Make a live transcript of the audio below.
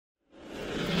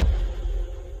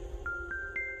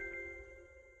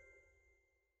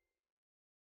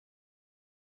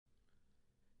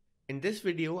In this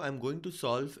video, I'm going to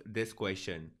solve this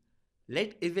question.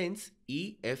 Let events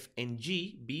E, F and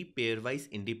G be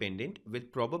pairwise independent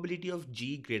with probability of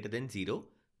G greater than 0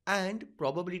 and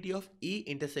probability of E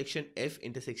intersection F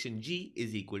intersection G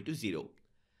is equal to 0.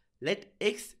 Let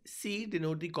X, C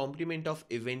denote the complement of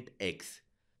event X.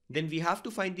 Then we have to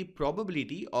find the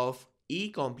probability of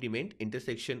E complement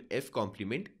intersection F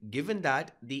complement given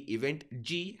that the event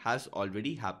G has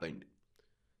already happened.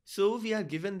 So we are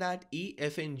given that E,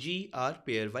 F and G are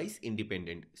pairwise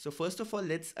independent. So first of all,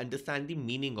 let's understand the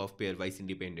meaning of pairwise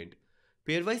independent.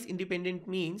 Pairwise independent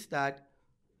means that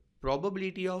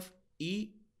probability of E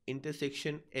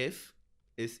intersection F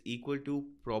is equal to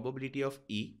probability of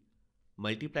E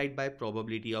multiplied by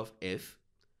probability of F,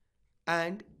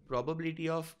 and probability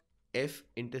of F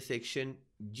intersection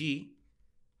G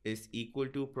is equal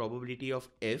to probability of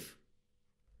F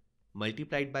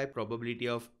multiplied by probability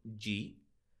of G,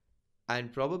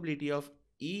 and probability of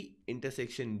E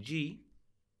intersection G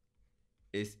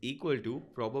is equal to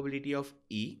probability of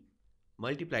E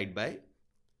multiplied by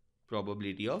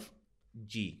probability of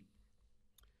G.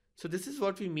 So this is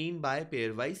what we mean by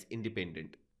pairwise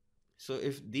independent. So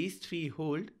if these three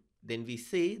hold, then we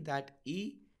say that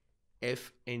E,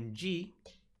 F and G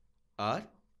are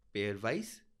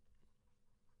pairwise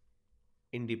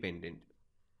independent.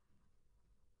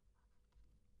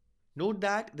 Note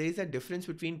that there is a difference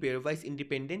between pairwise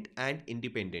independent and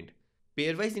independent.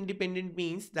 Pairwise independent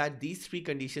means that these three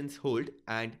conditions hold,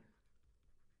 and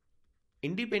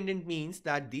independent means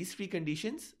that these three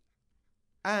conditions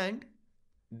and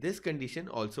this condition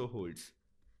also holds.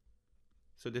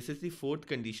 So this is the fourth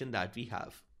condition that we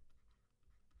have.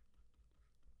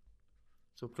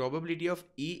 So probability of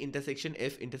E intersection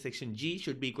F intersection G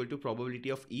should be equal to probability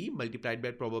of E multiplied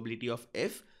by probability of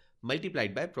F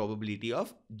multiplied by probability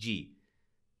of G.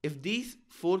 If these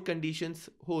four conditions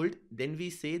hold, then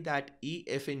we say that E,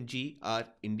 F and G are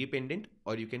independent,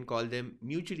 or you can call them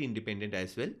mutually independent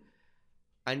as well.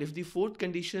 And if the fourth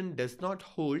condition does not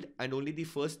hold and only the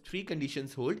first three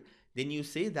conditions hold, then you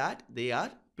say that they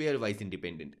are pairwise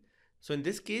independent. So in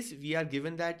this case, we are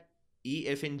given that E,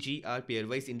 F and G are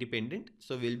pairwise independent.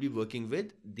 So we'll be working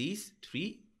with these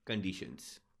three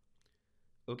conditions.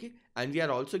 Okay, and we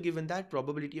are also given that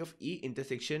probability of E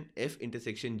intersection F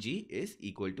intersection G is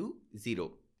equal to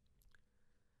 0.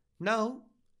 Now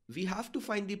we have to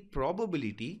find the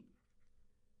probability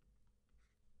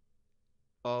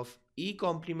of E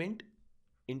complement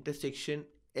intersection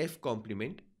F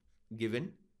complement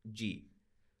given G.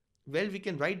 Well, we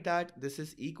can write that this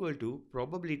is equal to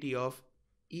probability of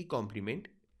E complement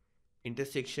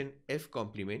intersection F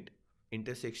complement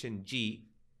intersection G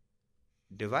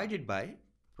divided by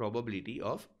probability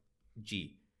of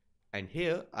G. And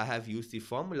here I have used the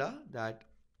formula that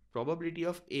probability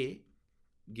of A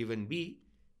given B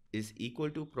is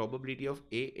equal to probability of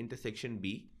A intersection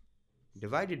B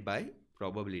divided by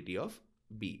probability of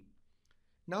B.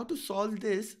 Now to solve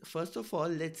this, first of all,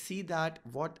 let's see that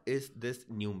what is this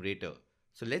numerator.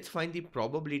 So let's find the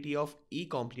probability of E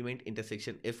complement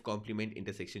intersection F complement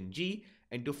intersection G,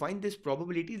 and to find this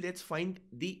probability, let's find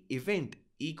the event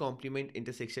E complement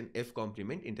intersection F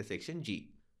complement intersection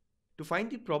G. To find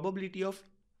the probability of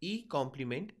E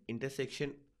complement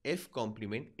intersection F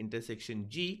complement intersection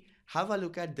G, have a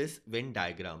look at this Venn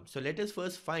diagram. So let us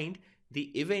first find the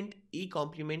event E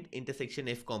complement intersection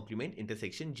F complement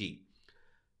intersection G.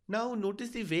 Now notice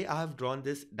the way I have drawn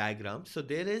this diagram. So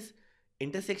there is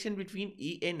intersection between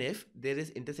E and F, there is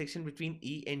intersection between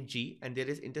E and G, and there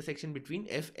is intersection between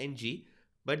F and G,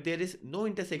 but there is no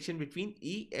intersection between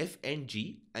E, F and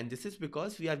G, and this is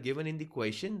because we are given in the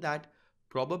question that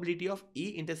probability of E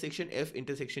intersection F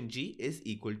intersection G is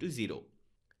equal to 0.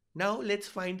 Now let's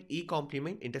find E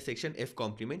complement intersection F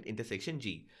complement intersection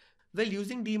G. Well,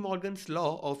 using De Morgan's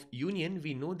law of union,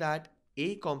 we know that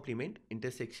A complement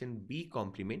intersection B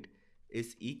complement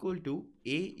is equal to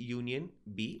A union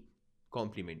B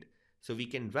complement. So we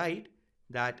can write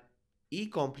that E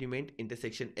complement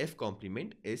intersection F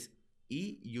complement is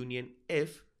E union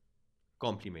F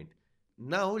complement.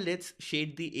 Now let's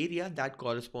shade the area that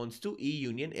corresponds to E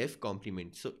union F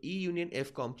complement. So E union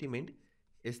F complement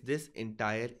is this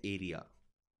entire area.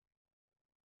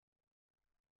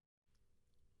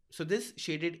 So this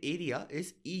shaded area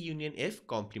is E union F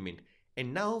complement.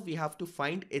 And now we have to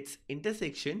find its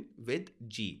intersection with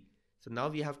G. So now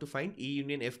we have to find E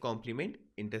union F complement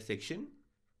intersection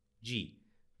G.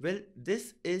 Well,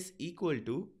 this is equal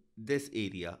to this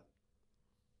area.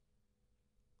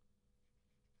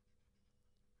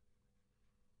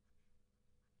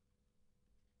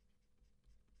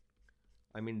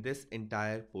 I mean this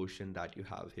entire portion that you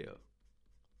have here.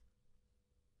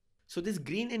 So this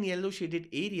green and yellow shaded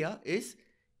area is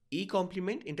E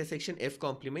complement intersection F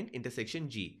complement intersection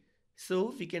G.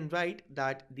 So we can write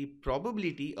that the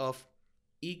probability of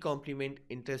E complement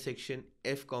intersection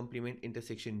F complement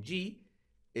intersection G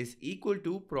is equal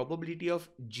to probability of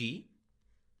G.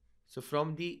 So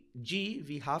from the G,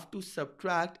 we have to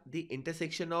subtract the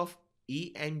intersection of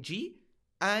E and G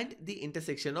and the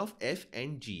intersection of F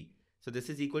and G. So this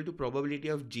is equal to probability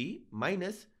of G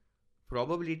minus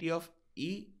probability of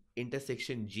E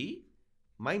intersection G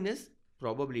minus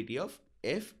probability of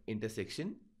F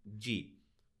intersection G.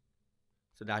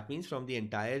 So that means from the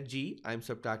entire G, I am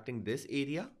subtracting this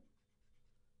area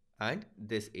and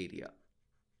this area.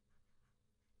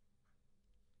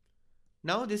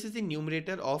 Now this is the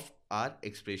numerator of our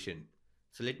expression.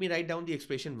 So let me write down the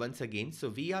expression once again. So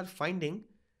we are finding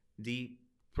the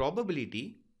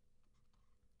probability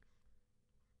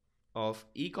of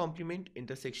E complement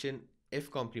intersection F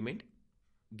complement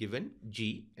given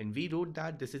G, and we wrote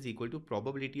that this is equal to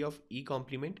probability of E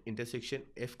complement intersection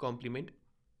F complement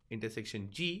intersection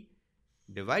G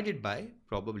divided by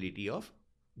probability of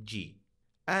G.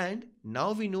 And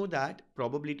now we know that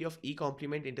probability of E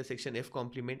complement intersection F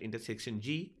complement intersection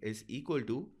G is equal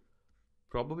to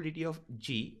probability of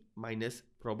G minus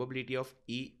probability of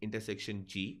E intersection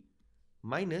G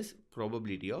minus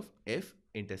probability of F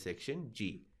intersection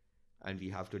G. And we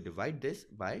have to divide this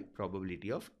by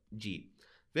probability of G.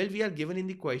 Well, we are given in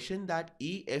the question that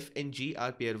E, F and G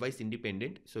are pairwise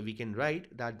independent. So we can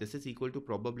write that this is equal to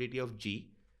probability of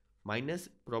G minus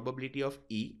probability of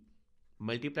E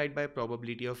multiplied by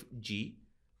probability of G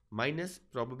minus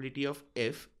probability of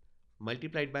F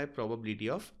multiplied by probability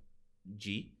of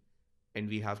G, and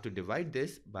we have to divide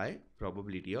this by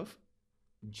probability of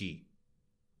G.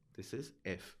 This is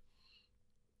F.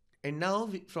 And now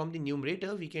from the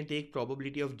numerator we can take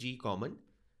probability of G common.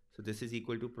 So this is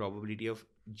equal to probability of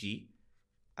G,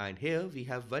 and here we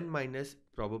have 1 minus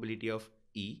probability of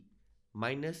E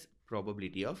minus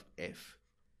probability of F,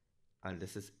 and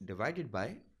this is divided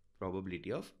by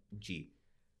probability of G.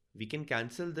 We can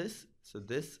cancel this, so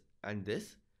this and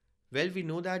this. Well, we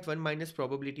know that 1 minus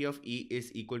probability of E is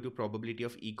equal to probability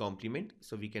of E complement.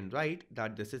 So we can write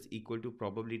that this is equal to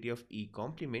probability of E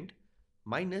complement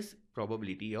minus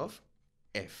probability of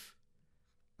F.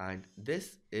 And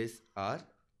this is our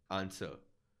answer.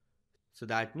 So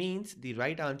that means the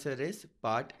right answer is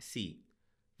part C.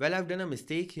 Well, I've done a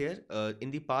mistake here.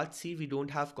 In the part C, we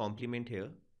don't have complement here.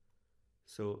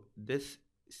 So this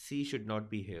C should not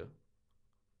be here.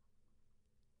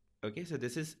 Okay, so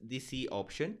this is the C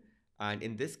option. And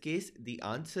in this case, the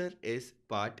answer is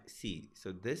part C.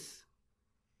 So this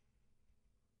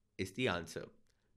is the answer.